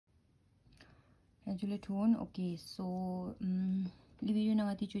Actually, tone. Okay, so the video na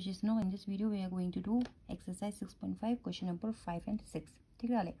ngati chooses no. In this video, we are going to do exercise 6.5, question number 5 and 6.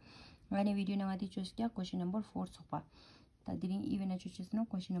 ठीक है ले. मैंने video na ngati choose किया question number 4 सोपा. तदिरी even chooses no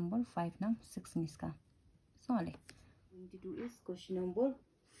question number 5 ना 6 निस्का. So ले. Going to do is question number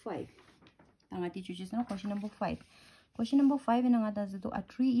 5. Ngati chooses no question number 5. Question number 5 in ngata zito a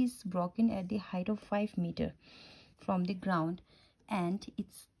tree is broken at the height of 5 meter from the ground and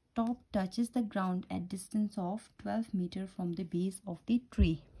its top touches the ground at distance of 12 meter from the base of the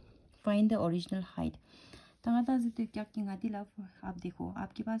tree. Find the original height. तंगाता से क्या किंगाती ला आप देखो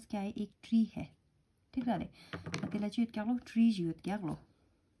आपके पास क्या है एक tree है ठीक है अकेला चीज क्या लो ट्री जीवत क्या लो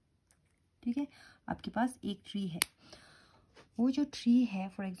ठीक है आपके पास एक ट्री है वो जो ट्री है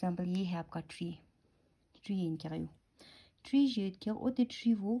फॉर एग्जांपल ये है आपका ट्री इन क्या यो ट्री जीवत क्या ओते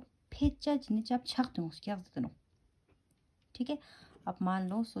ट्री वो फेचा जिन्हें चाप छक दो क्या करते नो ठीक है अब मान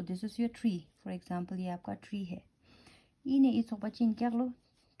लो so this is your tree for example ये आपका ट्री है इन्हें इस बच्चे क्या लो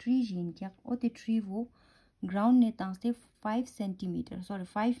ट्री जीन क्या ओते ट्री वो ग्राउंड ने तांग से 5 सेंटीमीटर सॉरी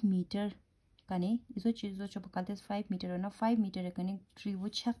 5 मीटर कने इसो चीजो चप कहते 5 मीटर ना 5 मीटर कने ट्री वो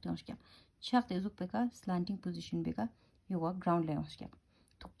छक दो क्या छक दे जुक पे का स्लैंटिंग पोजीशन पे का यो ग्राउंड ले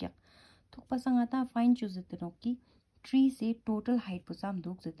क्या तो पसंद आता फाइन चूज देते की ट्री से टोटल हाइट पर हम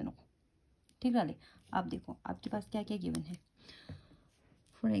दुख देते ठीक है आप देखो आपके पास क्या क्या गिवन है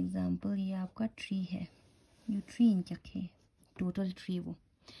फॉर एग्जांपल ये आपका ट्री है यू ट्री इन क्या है टोटल ट्री वो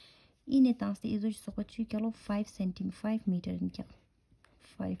इन तांग से इजो सोची क्या लो 5 मीटर इन क्या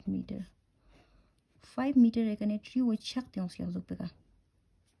 5 मीटर है कने ट्री वो छक दे उसके जुक पे का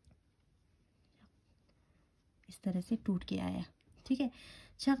इस तरह से टूट के आया ठीक है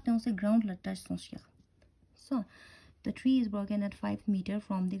छक दे उसे ग्राउंड लटच सोच क्या so the tree is broken at 5 meter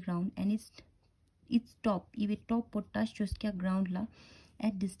from the ground and its top ये top पर touch जो इसका ground La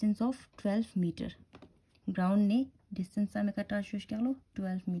at distance of 12 meter ground ने distance में का touch जो क्या लो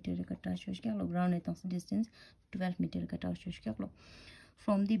 12 meter का touch जो क्या लो ground ने तो distance 12 meter का touch जो क्या लो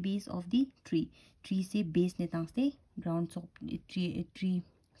from the base of the tree से base ने तांग से ground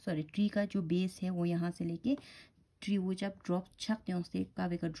tree का जो base है वो यहाँ से लेके ट्री वो जब ड्रॉप छकते हैं उससे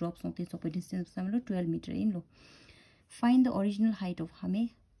कावे का ड्रॉप्स होते हैं सो डिस्टेंस समझ लो 12 metre in low find the original height of हमें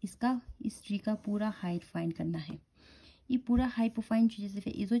इस ट्री का पूरा हाइट फाइंड करना है ये पूरा हाइट को फाइंड जैसे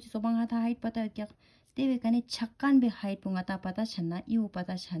फिर इजो जो बंगा था हाइट पता है क्या तेरे कने छक्कान बे हाइट पोंगा था पता छन्ना ये वो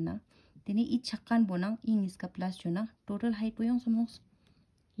पता छन्ना तेने ई छक्कान बोना इन इसका प्लस जो ना टोटल हाइट पोयों समझ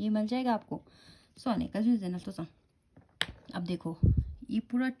ये मिल जाएगा आपको सोने का जो देना तो अब देखो ये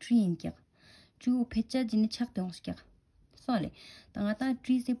पूरा ट्री इन क्या जो फेचा जिन्हें छकते हैं क्या सोले तंगाता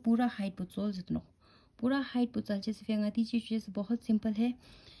ट्री से पूरा हाइट पुट सोल जितनो पूरा हाइट पुट चल जैसे फेंगाती चीज बहुत सिंपल है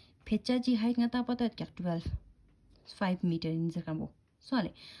फेचा जी हाइट ngata पता है क्या 5 मीटर इन जगह वो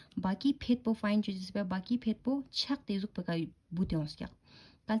सोले बाकी फेट पो फाइन चीज पे बाकी फेट पो छकते जुक पका बुते होस क्या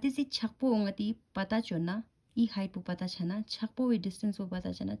गलती से छकपो ngati पता चोना ई हाइट पो पता छना छकपो वे डिस्टेंस वो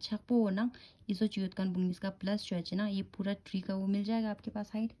पता छना छकपो ना इसो चीज kan बुंग इसका प्लस जो है ना ये पूरा ट्री का वो मिल जाएगा आपके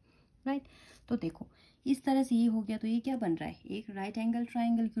पास हाइट राइट तो देखो इस तरह से ये हो गया तो ये क्या बन रहा है एक राइट एंगल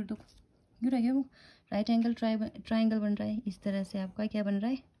ट्राइंगल क्यों दो क्यों रह गया वो राइट एंगल ट्राइंगल बन रहा है इस तरह से आपका क्या बन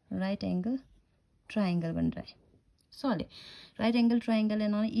रहा है राइट एंगल ट्राइंगल बन रहा है सॉरी राइट एंगल ट्राइंगल है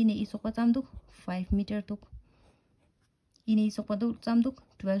ना इन्हें इस ओका चाम दो 5 मीटर दुख इन्हें इस ओका दो चाम दो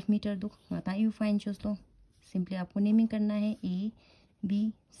 12 मीटर दुख माता you fine choose low simply आपको नेमिंग करना है ए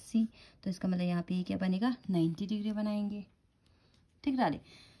बी सी तो इसका मतलब यहाँ पे क्या बनेगा 90 डिग्री बनाएंगे ठीक है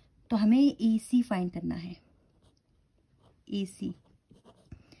तो हमें AC फाइंड करना है AC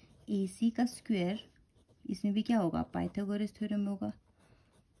का स्क्वायर इसमें भी क्या होगा पाइथागोरस थ्योरम होगा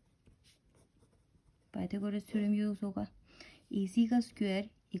पाइथागोरस थ्योरम यूज होगा AC का स्क्वायर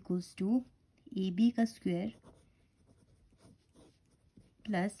इक्वल्स टू AB का स्क्वायर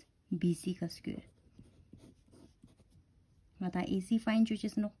प्लस BC का स्क्वायर मतलब AC फाइंड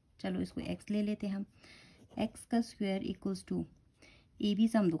चूजेस नो चलो इसको x ले लेते हम x का स्क्वायर इक्वल्स टू AB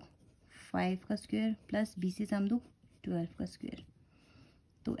सम दो 5 का स्क्वायर प्लस BC सम दो 12 का स्क्वायर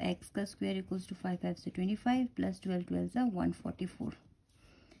तो x का स्क्वायर इक्वल्स टू 5 से 25 प्लस 12 से 144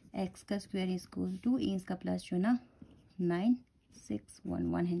 x का स्क्वायर इक्वल टू इसका प्लस जो ना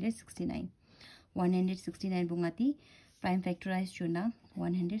 169 बुंगाती प्राइम फैक्टराइज जो ना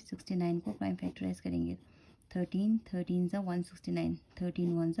 169 को प्राइम फैक्टराइज करेंगे 13 से 169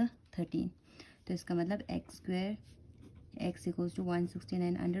 13 1 से 13 तो इसका मतलब x square x equals to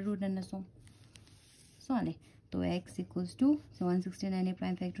 169 under root under so आले तो x equals to 169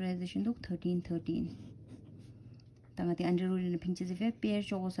 prime factorisation दो 13 तंगाती अंडर रूट इन पिंचे से पेयर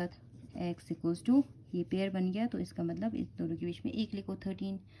जो साथ x इक्वल्स टू ये पेयर बन गया, तो इसका मतलब इस दोनों के बीच में 1 लिखो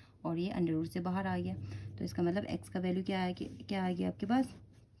 13, और ये अंडर रूट से बाहर आ गया, तो इसका मतलब x का वैल्यू क्या आ गया आपके पास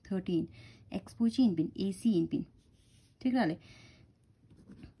 13. x पूछी इन पिन AC इन पिन ठीक है.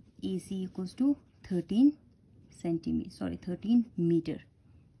 AC equals to 13 metre.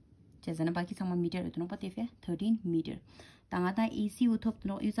 जैसे बाकी सामान मीटर होते पते फे 13 मीटर. तांगा AC उथप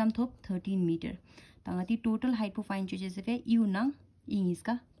यूजाम थोप 13 मीटर. तांगा टोटल हाइट को फाइन जैसे फे यू ना इंग्लिश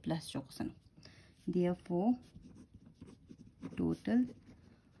का plus चौकसन. Therefore, total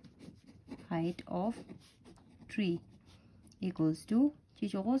height of tree equals to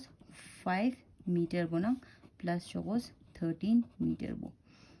 5 meter बोना प्लस 13 मीटर वो.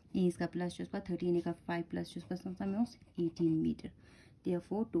 इसका प्लस 13 का 5 plus 18 metre.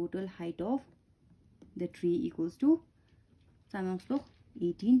 Therefore, total height of the tree equals to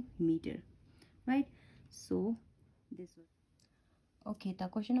 18 meter. Right? So this was. Okay, the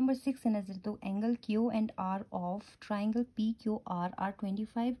question number 6 is the angle Q and R of triangle PQR are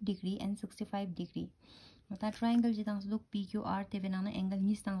 25 degree and 65 degree. That triangle jitang look PQR te venana angle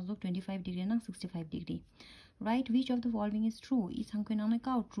nis tang look 25 degree na 65 degree. Right, which of the following is true? Is hanko nana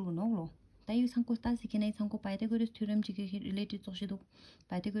ka true no lo. Ta yu hanko ta sikena is hanko Pythagoras theorem jike related to shido.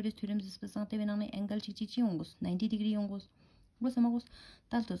 Pythagoras theorem is presente venana angle chi ongos 90 degree ongos. Bro samagos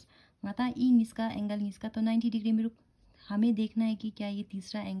taltos. Ngata i niska angle niska to 90 degree miruk. हमें देखना है कि क्या ये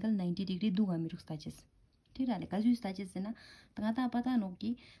तीसरा angle 90 degree दूंगा मेरे स्टाचेस ठीक है काजू स्टाचेस है ना तंगाता पता नो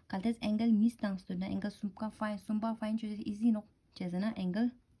कि कलतेस एंगल मिस तांस तो ना एंगल सुम्पा फाइन जो इजी नो जैसे ना एंगल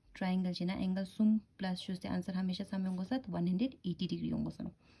ट्रायंगल जे ना एंगल सुम प्लस जो आंसर हमेशा सामने होगा साथ 180 डिग्री होगा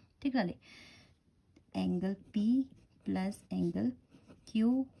सनो ठीक है angle P plus angle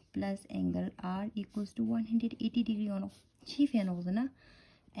Q plus angle R equals to 180 degree होनो चीफ है ना ना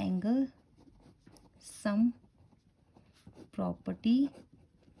angle sum property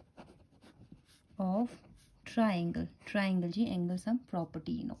of triangle ji angle sum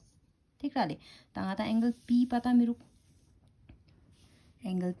property no ठीक है तांगा एंगल P पता मेरे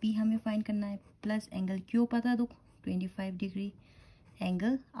एंगल P हमें फाइंड करना है प्लस एंगल Q पता दो 25 डिग्री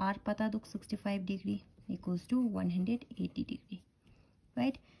एंगल R पता दो 65 degree equals to 180 degree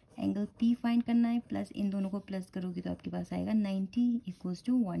right. Angle P find करना है प्लस इन दोनों को प्लस करोगे तो आपके पास आएगा 90 equals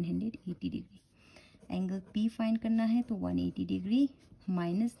to 180 degree. Angle P find करना है तो 180 डिग्री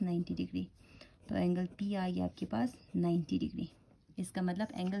माइनस 90 डिग्री तो एंगल P आ गया आपके पास 90 डिग्री. इसका मतलब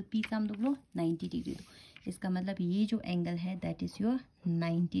एंगल P का हम लोग लो 90 डिग्री दो. इसका मतलब ये जो एंगल है that is your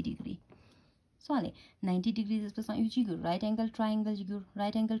 90 degree. Sorry 90 degree right angle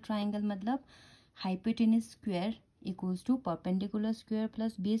triangle मतलब hypotenuse square equals to perpendicular square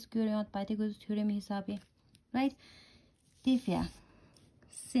plus base square यहाँ पाइथागोरस थ्योरम हिसाब है राइट. देखिए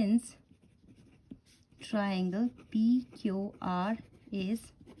since triangle PQR is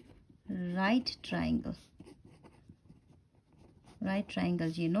right triangle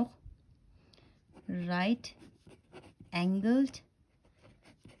ji no right angled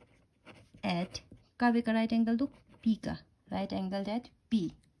at का भी का right angle दो P का right angled at P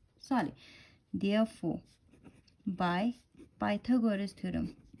sorry therefore by Pythagoras theorem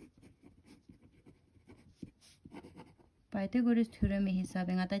में हिसाब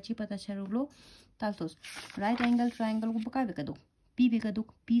है आता ची पता चलो लो तालतोस राइट एंगल ट्रायंगल को बका बेका दो P बेका दो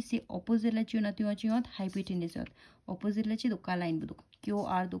P से ऑपोजिट लची होना हाइपोटेनस ऑपोजिट लची दो का लाइन दो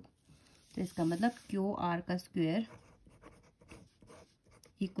QR दो तो इसका मतलब QR का स्क्वायर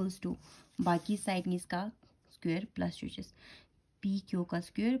इक्वल्स टू बाकी साइड में इसका स्क्वायर प्लस चूचेस PQ का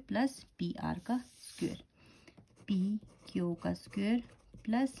स्क्वायर प्लस PR का स्क्वायर PQ का स्क्वायर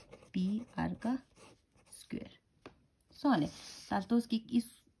प्लस PR का स्क्वायर सोने तालतोस की इस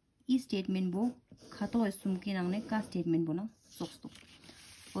स्टेटमेंट वो खातो सुम के नाम ने का स्टेटमेंट बोना सोचतो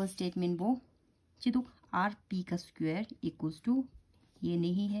फर्स्ट स्टेटमेंट वो चिदुक RP का स्क्वायर इक्वल्स टू ये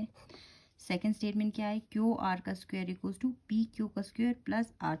नहीं है. सेकंड स्टेटमेंट क्या है QR का स्क्वायर इक्वल्स टू PQ का स्क्वायर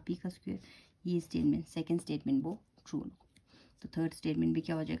प्लस RP का स्क्वायर. ये स्टेटमेंट सेकंड स्टेटमेंट वो ट्रू तो थर्ड स्टेटमेंट भी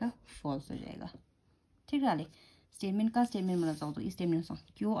क्या हो जाएगा फॉल्स हो जाएगा ठीक है. स्टेटमेंट का स्टेटमेंट बना सकते हो इस स्टेटमेंट में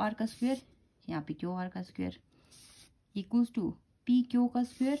QR का स्क्वायर यहाँ पे QR का स्क्वायर इक्वल्स टू PQ का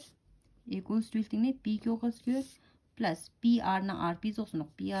स्क्वायर इक्वल्स टू इसलिए PQ का स्क्वायर प्लस PR ना RP तो सुनो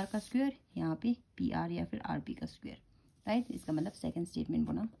PR का स्क्वायर यहाँ पे PR या फिर RP का स्क्वायर राइट. इसका मतलब सेकंड स्टेटमेंट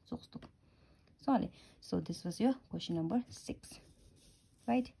बना सोचतो sorry. So this was your question number 6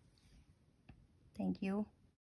 right. Thank you.